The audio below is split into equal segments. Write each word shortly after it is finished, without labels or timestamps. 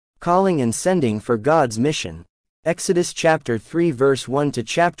Calling and sending for God's mission. Exodus chapter 3 verse 1 to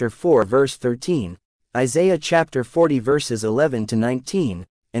chapter 4 verse 13, Isaiah chapter 40 verses 11 to 19,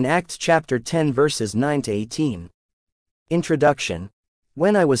 and Acts chapter 10 verses 9 to 18. Introduction.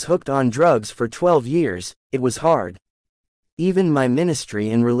 When I was hooked on drugs for 12 years, it was hard. Even my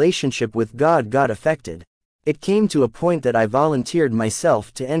ministry and relationship with God got affected. It came to a point that I volunteered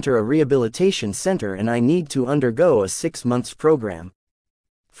myself to enter a rehabilitation center and I need to undergo a 6-month program.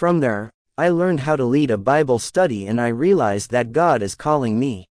 From there, I learned how to lead a Bible study and I realized that God is calling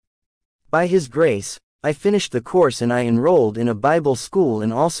me. By His grace, I finished the course and I enrolled in a Bible school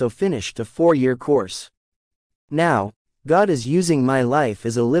and also finished a 4-year course. Now, God is using my life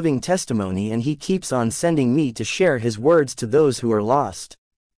as a living testimony and He keeps on sending me to share His words to those who are lost.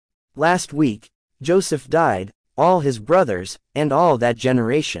 Last week, Joseph died, all his brothers, and all that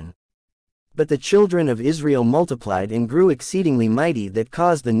generation. But the children of Israel multiplied and grew exceedingly mighty that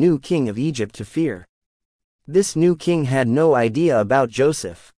caused the new king of Egypt to fear. This new king had no idea about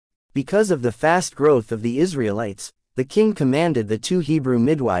Joseph. Because of the fast growth of the Israelites, the king commanded the 2 Hebrew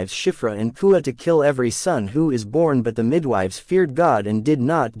midwives Shiphrah and Puah to kill every son who is born, but the midwives feared God and did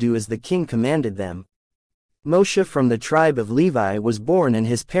not do as the king commanded them. Moshe from the tribe of Levi was born and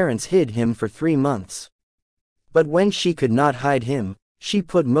his parents hid him for 3 months. But when she could not hide him, she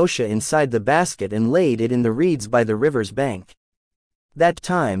put Moshe inside the basket and laid it in the reeds by the river's bank. That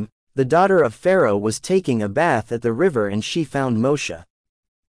time, the daughter of Pharaoh was taking a bath at the river and she found Moshe.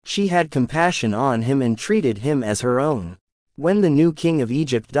 She had compassion on him and treated him as her own. When the new king of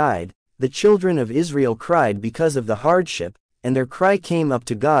Egypt died, the children of Israel cried because of the hardship, and their cry came up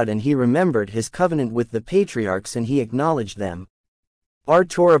to God and He remembered His covenant with the patriarchs and He acknowledged them. Our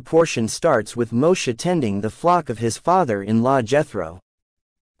Torah portion starts with Moshe tending the flock of his father-in-law Jethro.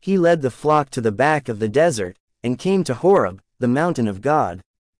 He led the flock to the back of the desert, and came to Horeb, the mountain of God.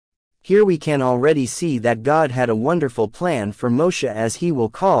 Here we can already see that God had a wonderful plan for Moshe as He will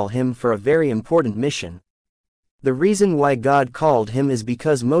call him for a very important mission. The reason why God called him is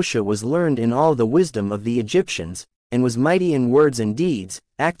because Moshe was learned in all the wisdom of the Egyptians, and was mighty in words and deeds,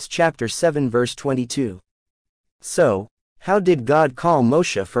 Acts chapter 7 verse 22. So, how did God call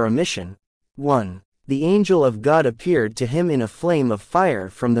Moshe for a mission? 1. The angel of God appeared to him in a flame of fire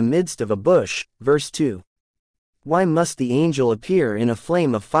from the midst of a bush, verse 2. Why must the angel appear in a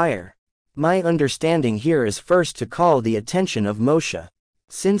flame of fire? My understanding here is first to call the attention of Moshe.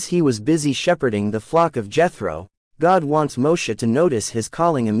 Since he was busy shepherding the flock of Jethro, God wants Moshe to notice his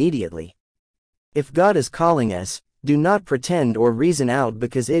calling immediately. If God is calling us, do not pretend or reason out,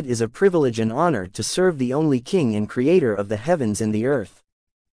 because it is a privilege and honor to serve the only King and Creator of the heavens and the earth.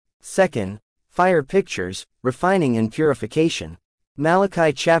 2. Fire pictures, refining and purification.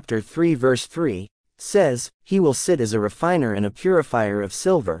 Malachi chapter 3 verse 3, says, He will sit as a refiner and a purifier of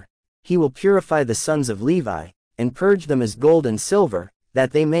silver. He will purify the sons of Levi, and purge them as gold and silver,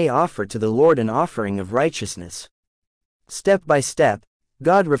 that they may offer to the Lord an offering of righteousness. Step by step,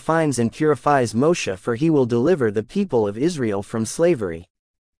 God refines and purifies Moshe, for he will deliver the people of Israel from slavery.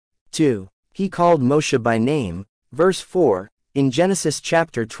 2. He called Moshe by name, verse 4, in Genesis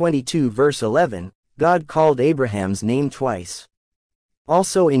chapter 22 verse 11, God called Abraham's name twice.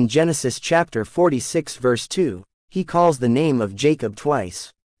 Also in Genesis chapter 46 verse 2, He calls the name of Jacob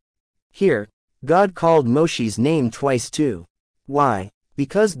twice. Here, God called Moshe's name twice too. Why?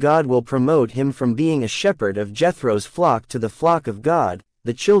 Because God will promote him from being a shepherd of Jethro's flock to the flock of God,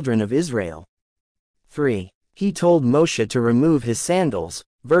 the children of Israel. 3. He told Moshe to remove his sandals,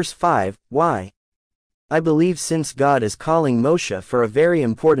 verse 5, why? I believe since God is calling Moshe for a very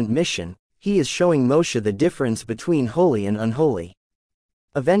important mission, He is showing Moshe the difference between holy and unholy.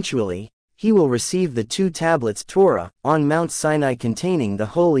 Eventually, he will receive the 2 tablets Torah, on Mount Sinai containing the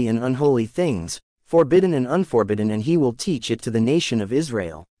holy and unholy things, forbidden and unforbidden, and he will teach it to the nation of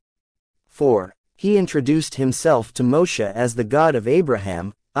Israel. 4. He introduced himself to Moshe as the God of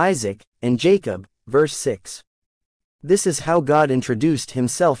Abraham, Isaac, and Jacob, verse 6. This is how God introduced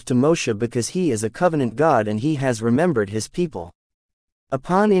himself to Moshe, because he is a covenant God and he has remembered his people.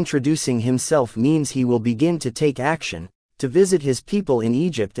 Upon introducing himself means he will begin to take action, to visit his people in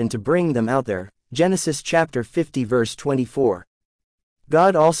Egypt and to bring them out there, Genesis chapter 50 verse 24.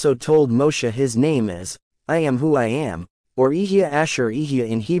 God also told Moshe his name is, I am who I am, or Ehyeh Asher Ehyeh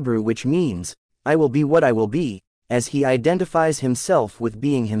in Hebrew, which means, I will be what I will be, as he identifies himself with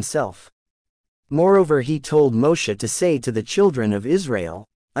being himself. Moreover, he told Moshe to say to the children of Israel,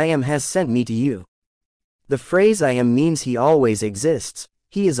 I am has sent me to you. The phrase I am means he always exists,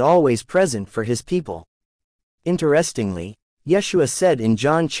 he is always present for his people. Interestingly, Yeshua said in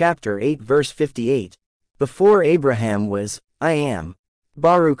John chapter 8 verse 58, before Abraham was, I am.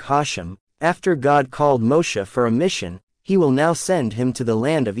 Baruch Hashem, after God called Moshe for a mission, he will now send him to the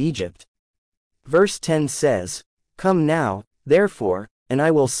land of Egypt. Verse 10 says, "Come now, therefore, and I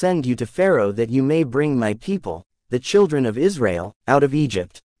will send you to Pharaoh that you may bring my people, the children of Israel, out of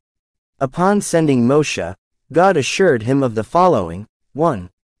Egypt." Upon sending Moshe, God assured him of the following: 1.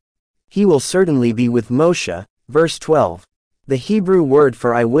 He will certainly be with Moshe, verse 12. The Hebrew word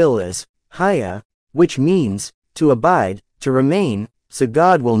for I will is, haya, which means, to abide, to remain, so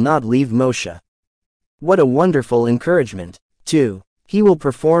God will not leave Moshe. What a wonderful encouragement. 2. He will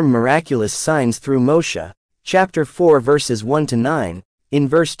perform miraculous signs through Moshe. Chapter 4 verses 1 to 9. In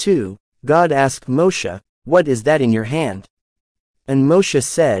verse 2, God asked Moshe, "What is that in your hand?" And Moshe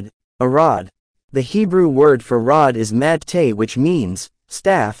said, "A rod." The Hebrew word for rod is matteh, which means,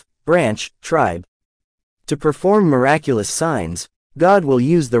 staff, branch, tribe. To perform miraculous signs, God will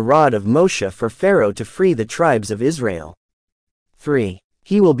use the rod of Moshe for Pharaoh to free the tribes of Israel. 3.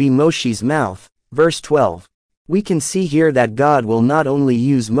 He will be Moshe's mouth, verse 12. We can see here that God will not only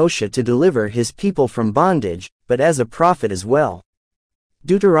use Moshe to deliver his people from bondage, but as a prophet as well.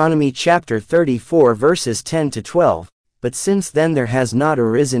 Deuteronomy chapter 34 verses 10 to 12. But since then there has not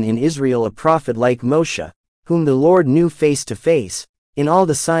arisen in Israel a prophet like Moshe, whom the Lord knew face to face, in all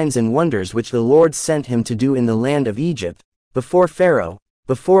the signs and wonders which the Lord sent him to do in the land of Egypt, before Pharaoh,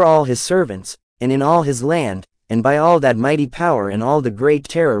 before all his servants, and in all his land, and by all that mighty power and all the great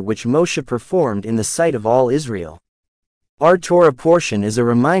terror which Moshe performed in the sight of all Israel. Our Torah portion is a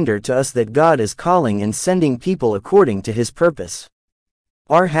reminder to us that God is calling and sending people according to his purpose.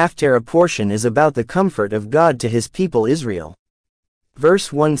 Our Haftarah portion is about the comfort of God to his people Israel.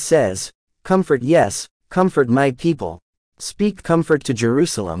 Verse 1 says, "Comfort, yes, comfort my people. Speak comfort to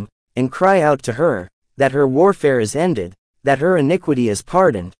Jerusalem, and cry out to her, that her warfare is ended, that her iniquity is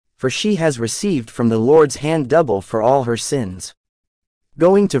pardoned, for she has received from the Lord's hand double for all her sins."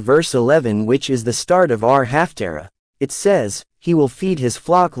 Going to verse 11, which is the start of our Haftarah, it says, "He will feed his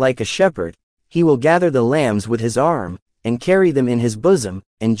flock like a shepherd, he will gather the lambs with his arm, and carry them in his bosom,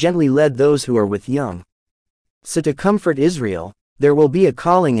 and gently lead those who are with young." So to comfort Israel, there will be a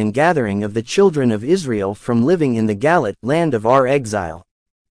calling and gathering of the children of Israel from living in the Galut land of our exile.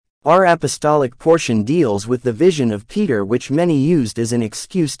 Our apostolic portion deals with the vision of Peter, which many used as an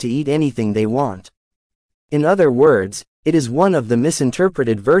excuse to eat anything they want. In other words, it is one of the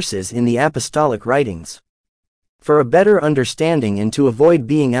misinterpreted verses in the apostolic writings. For a better understanding and to avoid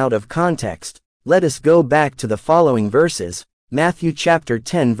being out of context, let us go back to the following verses, Matthew chapter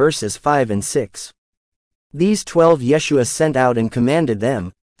 10 verses 5 and 6. These 12 Yeshua sent out and commanded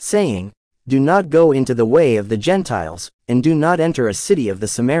them, saying, "Do not go into the way of the Gentiles, and do not enter a city of the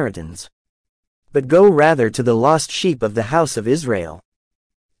Samaritans. But go rather to the lost sheep of the house of Israel."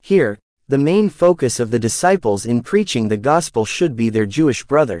 Here, the main focus of the disciples in preaching the gospel should be their Jewish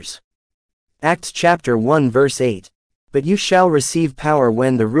brothers. Acts chapter 1 verse 8. "But you shall receive power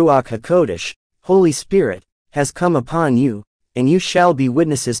when the Ruach HaKodesh, Holy Spirit, has come upon you, and you shall be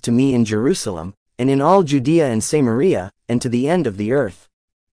witnesses to me in Jerusalem, and in all Judea and Samaria, and to the end of the earth."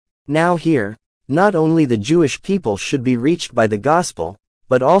 Now here, not only the Jewish people should be reached by the gospel,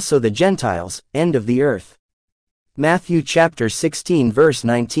 but also the Gentiles, end of the earth. Matthew chapter 16 verse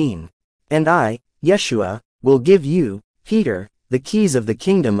 19. "And I, Yeshua, will give you, Peter, the keys of the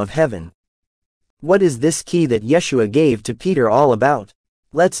kingdom of heaven." What is this key that Yeshua gave to Peter all about?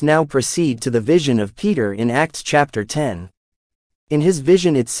 Let's now proceed to the vision of Peter in Acts chapter 10. In his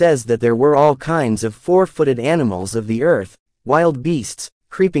vision it says that there were all kinds of four-footed animals of the earth, wild beasts,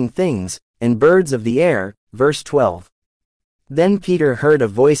 creeping things, and birds of the air, verse 12. Then Peter heard a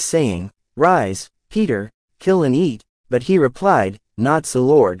voice saying, "Rise, Peter, kill and eat," but he replied, "Not so,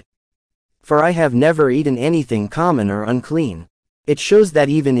 Lord. For I have never eaten anything common or unclean." It shows that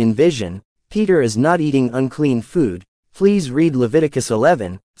even in vision, Peter is not eating unclean food. Please read Leviticus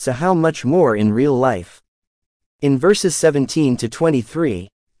 11, so how much more in real life. In verses 17 to 23,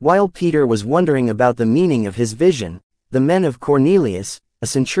 while Peter was wondering about the meaning of his vision, the men of Cornelius, a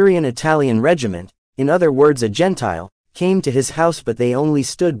centurion Italian regiment, in other words a Gentile, came to his house, but they only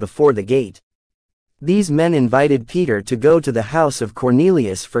stood before the gate. These men invited Peter to go to the house of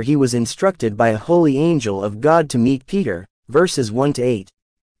Cornelius, for he was instructed by a holy angel of God to meet Peter, verses 1 to 8.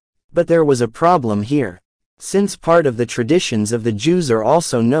 But there was a problem here. Since part of the traditions of the Jews are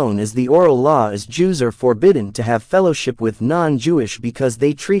also known as the oral law, as Jews are forbidden to have fellowship with non-Jewish because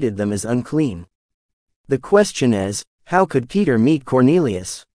they treated them as unclean. The question is, how could Peter meet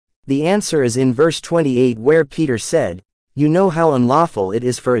Cornelius? The answer is in verse 28, where Peter said, "You know how unlawful it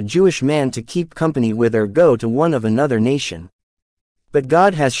is for a Jewish man to keep company with or go to one of another nation. But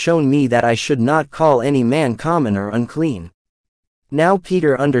God has shown me that I should not call any man common or unclean." Now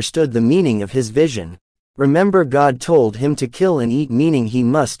Peter understood the meaning of his vision. Remember, God told him to kill and eat, meaning he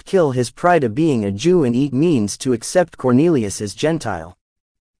must kill his pride of being a Jew, and eat means to accept Cornelius as Gentile.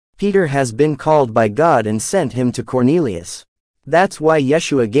 Peter has been called by God and sent him to Cornelius. That's why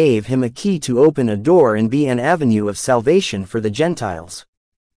Yeshua gave him a key to open a door and be an avenue of salvation for the Gentiles.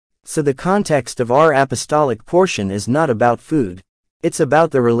 So the context of our apostolic portion is not about food. It's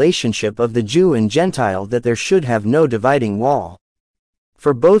about the relationship of the Jew and Gentile, that there should have no dividing wall.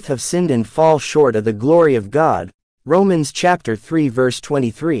 For both have sinned and fall short of the glory of God, Romans chapter 3 verse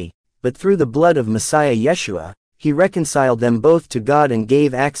 23, but through the blood of Messiah Yeshua, he reconciled them both to God and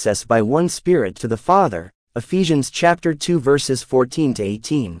gave access by one Spirit to the Father, Ephesians chapter 2 verses 14 to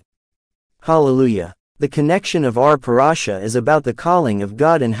 18. Hallelujah. The connection of our parasha is about the calling of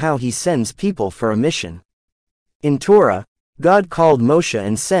God and how he sends people for a mission. In Torah, God called Moshe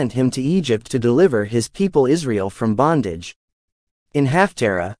and sent him to Egypt to deliver his people Israel from bondage. In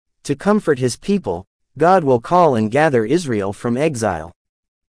Haftarah, to comfort his people, God will call and gather Israel from exile.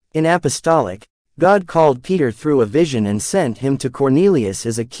 In Apostolic, God called Peter through a vision and sent him to Cornelius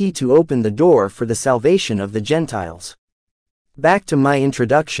as a key to open the door for the salvation of the Gentiles. Back to my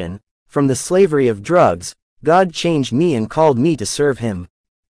introduction, from the slavery of drugs, God changed me and called me to serve him.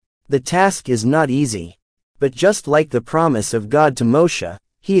 The task is not easy. But just like the promise of God to Moshe,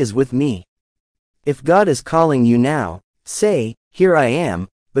 he is with me. If God is calling you now, say, "Here I am,"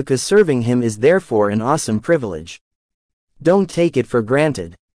 because serving him is therefore an awesome privilege. Don't take it for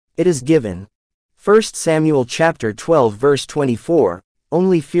granted. It is given. 1 Samuel chapter 12 verse 24,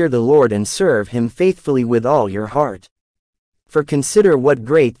 only fear the Lord and serve him faithfully with all your heart. For consider what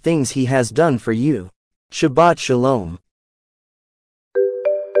great things he has done for you. Shabbat Shalom.